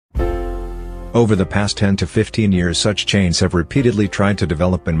Over the past 10 to 15 years, such chains have repeatedly tried to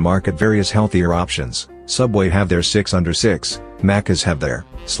develop and market various healthier options. Subway have their 6 under 6, Macca's have their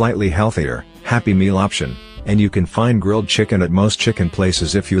slightly healthier Happy Meal option, and you can find grilled chicken at most chicken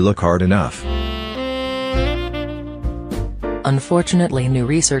places if you look hard enough. Unfortunately, new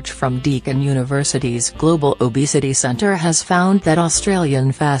research from Deakin University's Global Obesity Centre has found that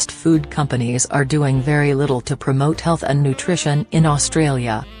Australian fast food companies are doing very little to promote health and nutrition in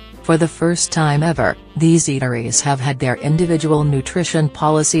Australia. For the first time ever, these eateries have had their individual nutrition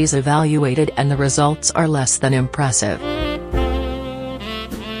policies evaluated and the results are less than impressive.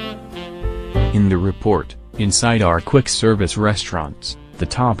 In the report, inside our quick-service restaurants, the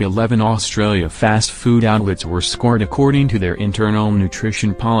top 11 Australia fast food outlets were scored according to their internal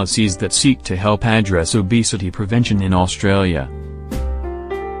nutrition policies that seek to help address obesity prevention in Australia.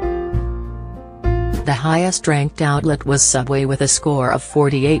 The highest-ranked outlet was Subway with a score of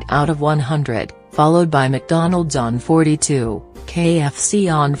 48 out of 100, followed by McDonald's on 42,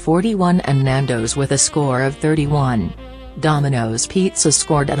 KFC on 41 and Nando's with a score of 31. Domino's Pizza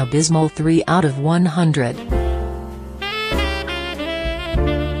scored an abysmal 3 out of 100.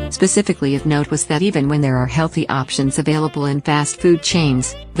 Specifically of note was that even when there are healthy options available in fast food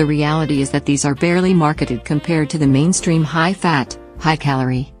chains, the reality is that these are barely marketed compared to the mainstream high-fat,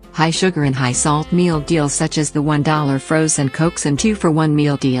 high-calorie, high-sugar and high-salt meal deals such as the $1 frozen Cokes and 2-for-1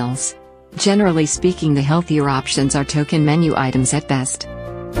 meal deals. Generally speaking, the healthier options are token menu items at best.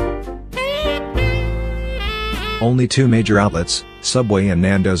 Only 2 major outlets, Subway and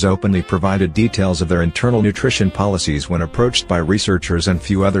Nando's, openly provided details of their internal nutrition policies when approached by researchers, and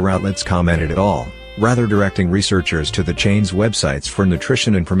few other outlets commented at all, rather directing researchers to the chain's websites for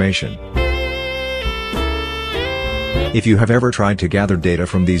nutrition information. If you have ever tried to gather data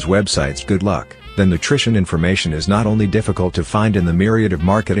from these websites, good luck. The nutrition information is not only difficult to find in the myriad of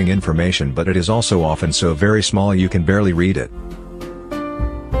marketing information, but it is also often so very small you can barely read it.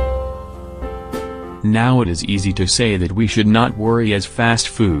 Now it is easy to say that we should not worry, as fast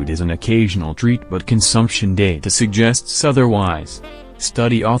food is an occasional treat, but consumption data suggests otherwise.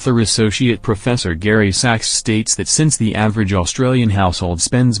 Study author Associate Professor Gary Sachs states that since the average Australian household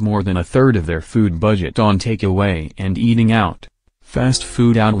spends more than a third of their food budget on takeaway and eating out, fast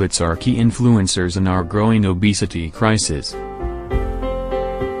food outlets are key influencers in our growing obesity crisis.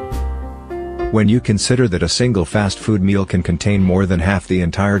 When you consider that a single fast food meal can contain more than half the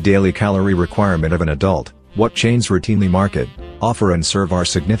entire daily calorie requirement of an adult, what chains routinely market, offer and serve are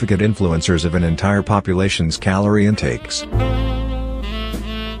significant influencers of an entire population's calorie intakes.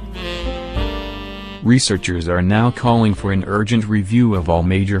 Researchers are now calling for an urgent review of all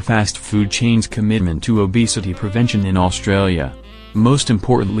major fast food chains' commitment to obesity prevention in Australia. Most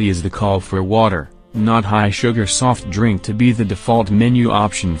importantly is the call for water, not high-sugar soft drink, to be the default menu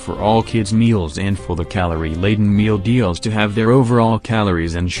option for all kids' meals, and for the calorie-laden meal deals to have their overall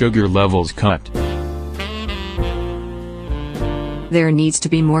calories and sugar levels cut. There needs to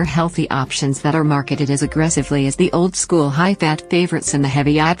be more healthy options that are marketed as aggressively as the old-school high-fat favorites, and the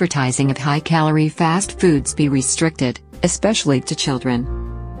heavy advertising of high-calorie fast foods be restricted, especially to children.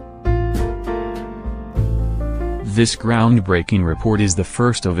 This groundbreaking report is the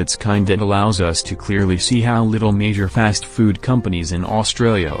first of its kind that allows us to clearly see how little major fast food companies in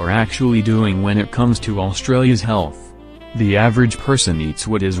Australia are actually doing when it comes to Australia's health. The average person eats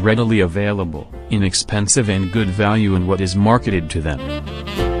what is readily available, inexpensive and good value, and what is marketed to them.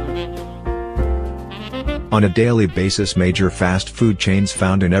 On a daily basis, major fast food chains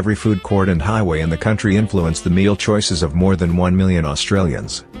found in every food court and highway in the country influence the meal choices of more than 1 million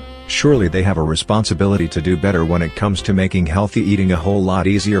Australians. Surely they have a responsibility to do better when it comes to making healthy eating a whole lot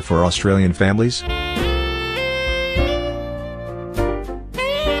easier for Australian families?